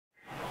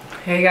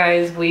Hey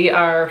guys, we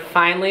are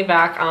finally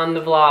back on the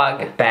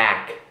vlog.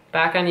 Back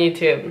on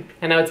YouTube.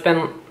 I know it's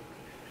been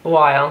a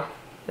while.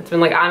 It's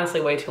been like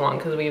honestly way too long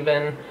because we have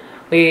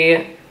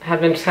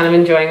been just kind of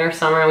enjoying our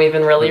summer and we've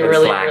been really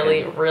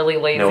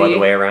lazy. No other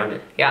way around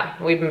it. Yeah,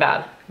 we've been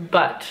bad.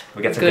 But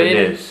we got some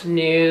good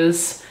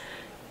news,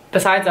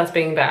 besides us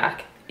being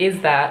back, is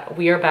that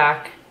we are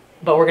back,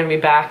 but we're gonna be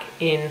back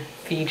in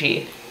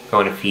Fiji.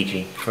 Going to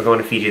Fiji. We're going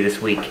to Fiji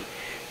this week.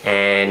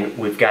 And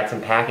we've got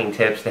some packing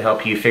tips to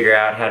help you figure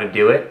out how to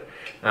do it.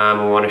 We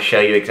want to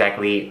show you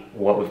exactly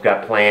what we've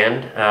got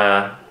planned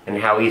and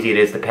how easy it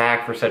is to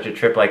pack for such a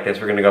trip like this.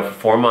 We're going to go for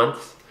 4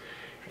 months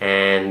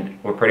and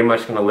we're pretty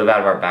much going to live out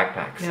of our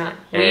backpacks. Yeah,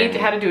 we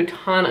had to do a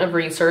ton of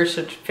research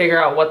to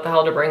figure out what the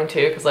hell to bring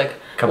to, because like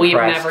we've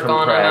never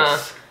gone on a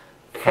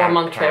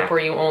 4-month trip where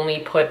you only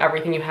put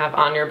everything you have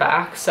on your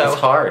back. So it's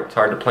hard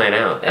to plan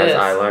out, as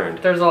I learned.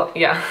 There's a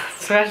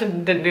so I actually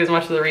didn't do as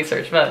much of the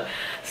research, but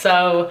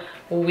so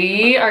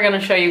we are going to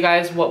show you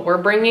guys what we're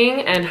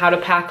bringing and how to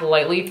pack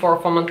lightly for a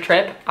 4-month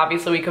trip.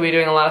 Obviously, we could be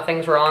doing a lot of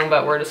things wrong,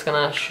 but we're just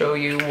going to show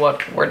you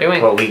what we're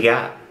doing. What we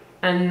got.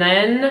 And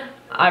then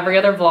every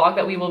other vlog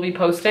that we will be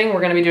posting, we're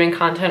going to be doing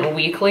content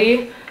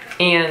weekly.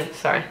 And,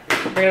 sorry,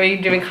 we're going to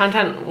be doing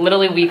content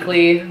literally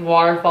weekly,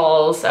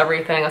 waterfalls,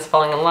 everything, us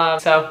falling in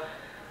love. So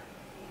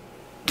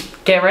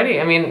get ready.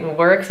 I mean,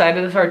 we're excited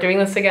to start doing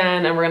this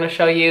again, and we're going to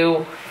show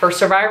you, for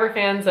Survivor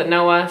fans that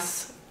know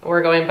us,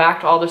 we're going back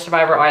to all the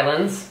Survivor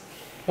islands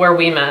where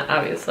we met,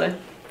 obviously.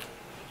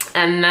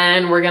 And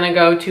then we're gonna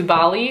go to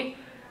Bali,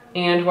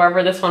 and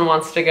wherever this one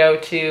wants to go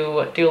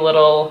to do a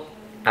little...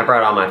 I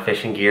brought all my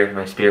fishing gear,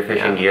 my spear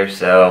fishing gear,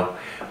 so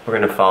we're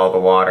gonna follow the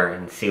water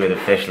and see where the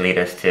fish lead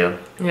us to.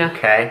 Yeah.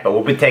 Okay, but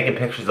we'll be taking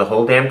pictures the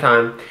whole damn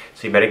time,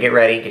 so you better get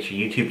ready, get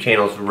your YouTube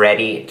channels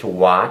ready to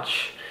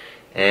watch,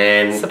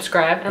 and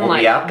subscribe and we'll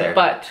be out there.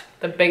 But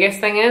the biggest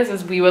thing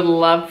is we would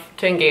love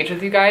to engage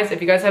with you guys.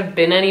 If you guys have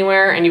been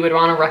anywhere and you would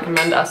want to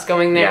recommend us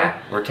going there.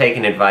 Yeah, we're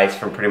taking advice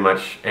from pretty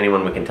much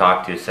anyone we can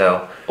talk to,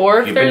 so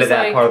or if you've been to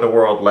that part of the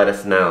world, let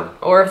us know.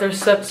 Or if there's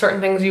certain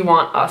things you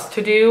want us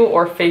to do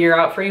or figure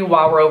out for you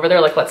while we're over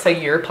there, like let's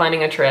say you're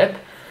planning a trip,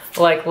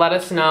 like let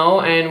us know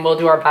and we'll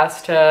do our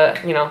best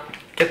to, you know,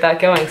 get that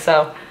going.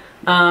 So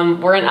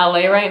we're in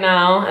LA right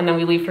now and then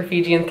we leave for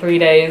Fiji in 3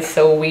 days,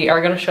 so we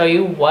are going to show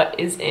you what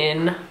is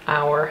in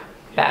our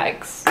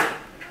bags.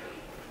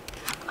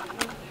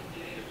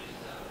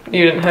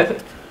 You didn't hit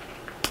it.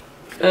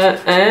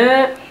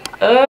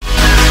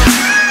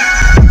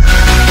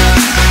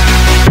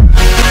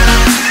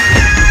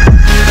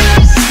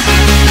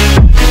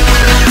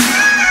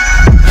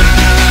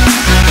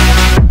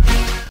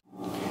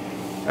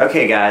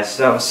 Okay guys,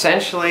 so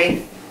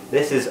essentially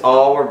this is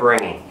all we're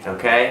bringing,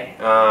 okay?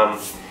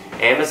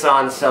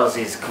 Amazon sells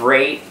these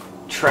great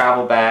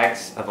travel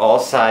bags of all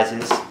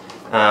sizes.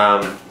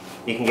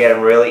 You can get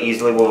them really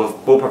easily.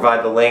 We'll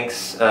provide the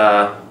links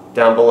down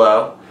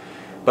below.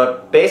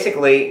 But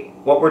basically,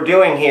 what we're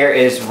doing here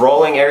is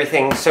rolling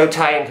everything so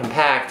tight and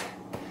compact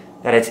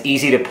that it's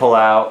easy to pull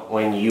out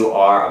when you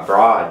are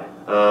abroad.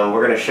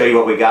 We're going to show you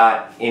what we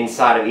got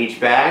inside of each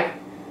bag.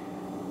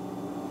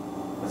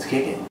 Let's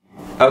kick it.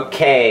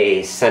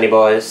 Okay, Sunny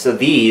Boys, so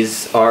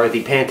these are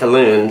the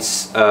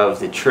pantaloons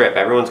of the trip.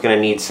 Everyone's going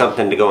to need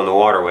something to go in the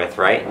water with,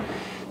 right?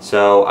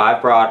 So I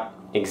brought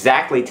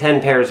exactly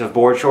 10 pairs of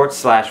board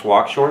shorts /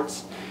 walk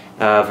shorts.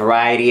 A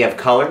variety of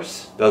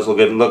colors. Those will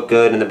look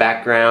good in the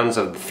backgrounds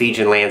of the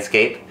Fijian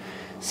landscape.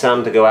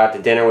 Some to go out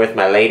to dinner with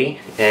my lady,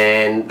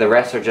 and the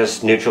rest are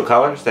just neutral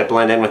colors that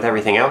blend in with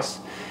everything else.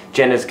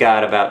 Jenna's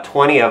got about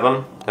 20 of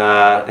them,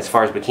 as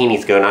far as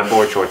bikinis go, not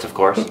board shorts of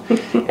course.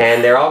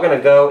 And they're all going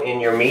to go in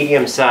your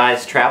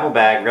medium-sized travel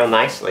bag real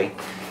nicely,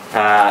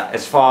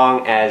 as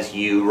long as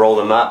you roll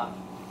them up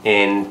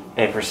in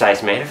a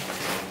precise manner.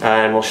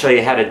 And we'll show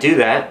you how to do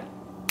that.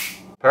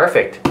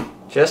 Perfect.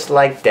 Just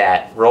like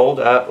that, rolled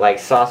up like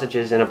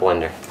sausages in a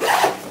blender.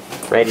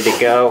 Ready to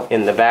go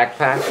in the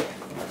backpack.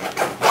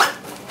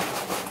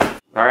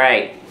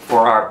 Alright,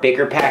 for our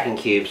bigger packing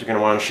cubes, we're going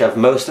to want to shove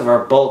most of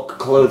our bulk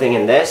clothing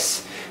in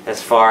this,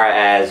 as far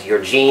as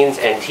your jeans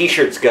and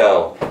t-shirts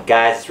go.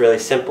 Guys, it's really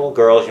simple.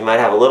 Girls, you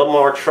might have a little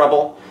more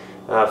trouble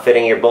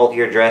fitting your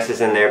bulkier dresses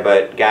in there,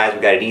 but guys,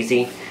 we got it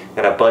easy.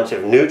 Got a bunch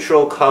of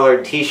neutral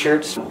colored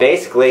t-shirts.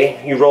 Basically,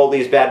 you roll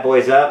these bad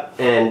boys up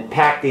and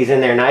pack these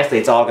in there nicely.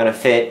 It's all going to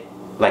fit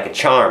like a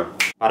charm.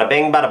 Bada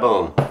bing, bada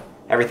boom.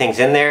 Everything's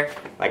in there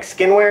like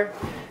skinwear,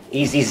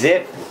 easy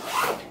zip,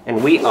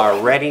 and we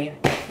are ready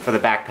for the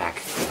backpack.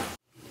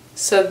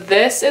 So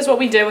this is what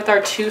we did with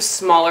our 2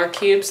 smaller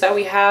cubes that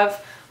we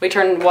have. We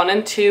turned one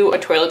into a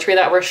toiletry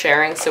that we're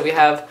sharing, so we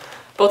have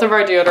both of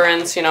our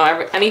deodorants, you know,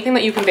 anything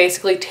that you can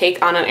basically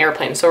take on an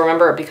airplane. So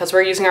remember, because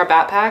we're using our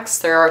backpacks,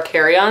 there are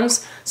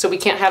carry-ons, so we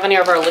can't have any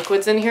of our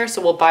liquids in here,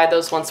 so we'll buy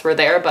those once we're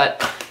there.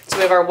 But so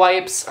we have our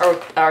wipes,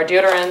 our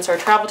deodorants, our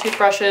travel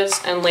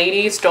toothbrushes, and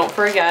ladies, don't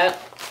forget,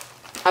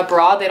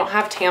 abroad they don't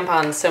have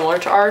tampons similar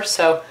to ours,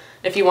 so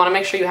if you want to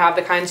make sure you have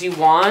the kinds you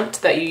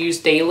want that you use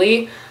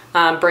daily,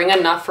 bring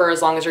enough for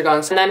as long as you're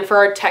going. So, and then for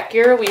our tech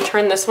gear, we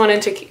turned this one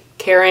into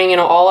carrying, you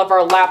know, all of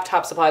our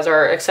laptop supplies,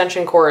 our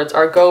extension cords,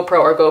 our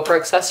GoPro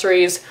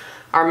accessories,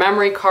 our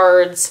memory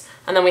cards,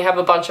 and then we have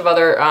a bunch of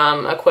other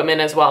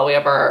equipment as well. We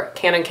have our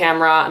Canon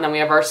camera, and then we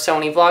have our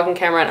Sony vlogging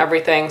camera and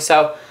everything.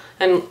 So,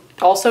 and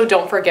also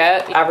don't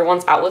forget,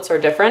 everyone's outlets are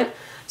different.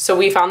 So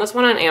we found this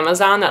one on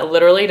Amazon that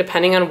literally,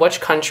 depending on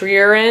which country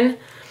you're in,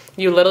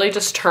 you literally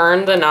just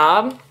turn the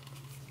knob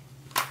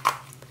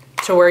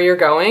to where you're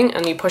going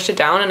and you push it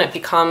down and it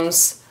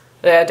becomes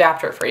the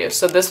adapter for you.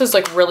 So this is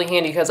like really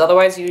handy because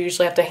otherwise you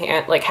usually have to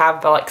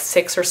have like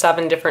 6 or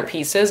 7 different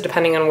pieces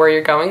depending on where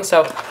you're going.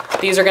 So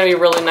these are gonna be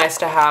really nice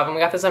to have, and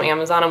we got this on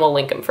Amazon and we'll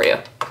link them for you.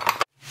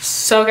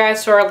 So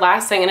guys, so our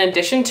last thing, in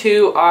addition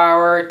to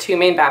our 2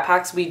 main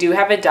backpacks, we do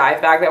have a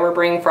dive bag that we're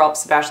bringing for all of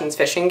Sebastian's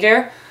fishing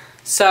gear.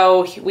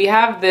 So we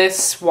have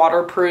this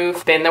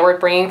waterproof bin that we're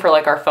bringing for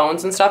like our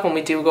phones and stuff when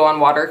we do go on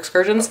water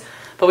excursions,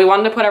 but we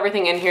wanted to put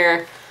everything in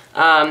here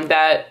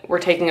that we're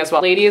taking as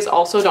well. Ladies,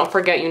 also don't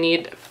forget you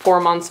need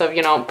 4 months of,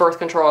 you know, birth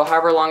control,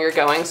 however long you're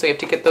going, so you have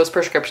to get those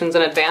prescriptions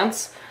in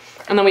advance.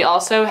 And then we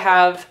also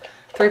have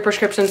 3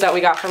 prescriptions that we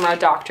got from our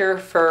doctor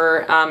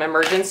for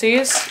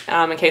emergencies,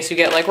 in case you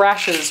get like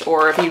rashes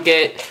or if you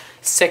get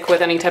sick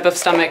with any type of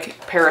stomach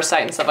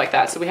parasite and stuff like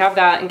that. So we have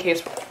that in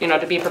case, you know,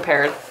 to be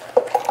prepared.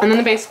 And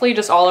then basically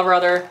just all of our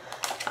other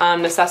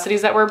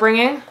necessities that we're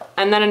bringing.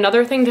 And then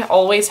another thing to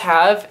always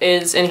have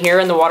is in here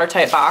in the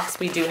watertight box,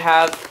 we do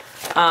have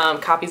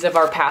copies of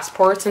our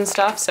passports and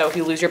stuff. So if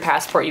you lose your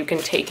passport, you can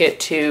take it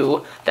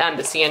to the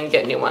embassy and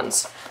get new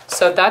ones.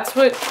 So that's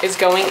what is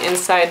going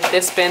inside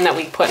this bin that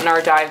we put in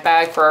our dive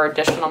bag for our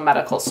additional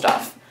medical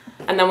stuff.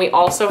 And then we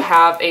also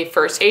have a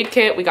first aid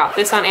kit. We got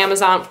this on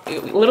Amazon.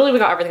 Literally, we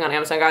got everything on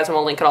Amazon, guys, and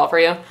we'll link it all for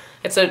you.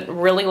 It's a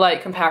really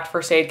light, compact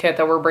first aid kit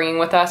that we're bringing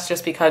with us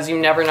just because you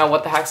never know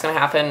what the heck's gonna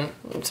happen.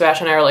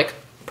 Sebastian and I are like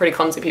pretty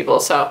clumsy people,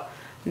 so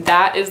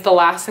that is the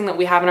last thing that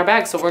we have in our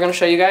bag. So we're gonna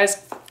show you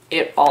guys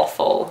it all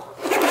full.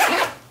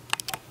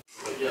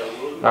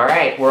 All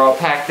right, we're all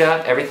packed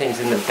up. Everything's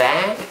in the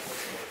bag.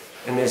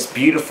 In this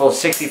beautiful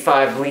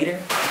 65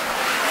 liter.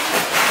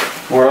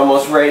 We're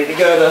almost ready to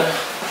go to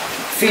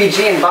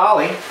Fiji and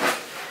Bali.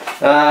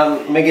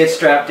 Let me get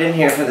strapped in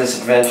here for this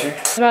adventure.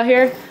 About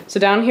here, so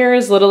down here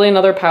is literally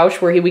another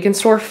pouch where we can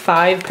store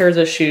 5 pairs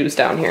of shoes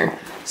down here.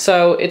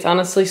 So it's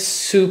honestly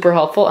super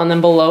helpful. And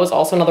then below is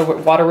also another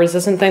water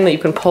resistant thing that you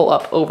can pull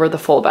up over the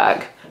full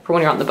bag for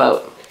when you're on the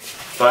boat.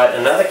 But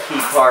another key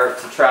part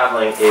to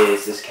traveling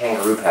is this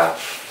Kangaroo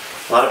pouch.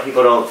 A lot of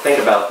people don't think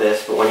about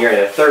this, but when you're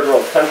in a third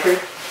world country,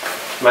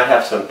 you might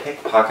have some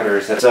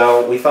pickpocketers.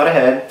 So we thought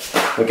ahead.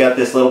 We got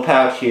this little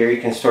pouch here.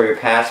 You can store your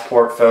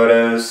passport,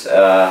 photos,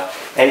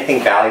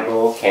 anything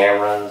valuable,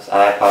 cameras,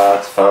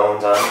 iPods,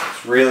 phones on.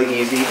 It's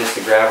really easy just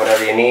to grab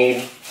whatever you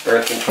need.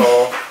 Birth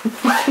control,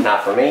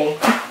 not for me,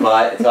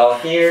 but it's all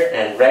here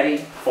and ready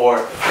for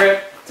a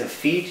trip to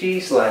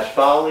Fiji /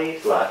 Bali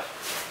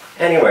 /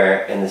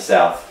 anywhere in the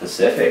South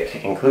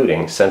Pacific,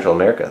 including Central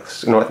America,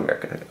 North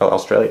America,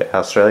 Australia,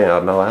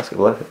 Alaska,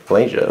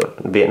 Malaysia,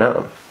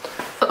 Vietnam.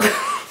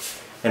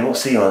 And we'll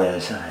see you on the other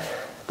side.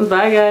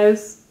 Bye,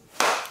 guys.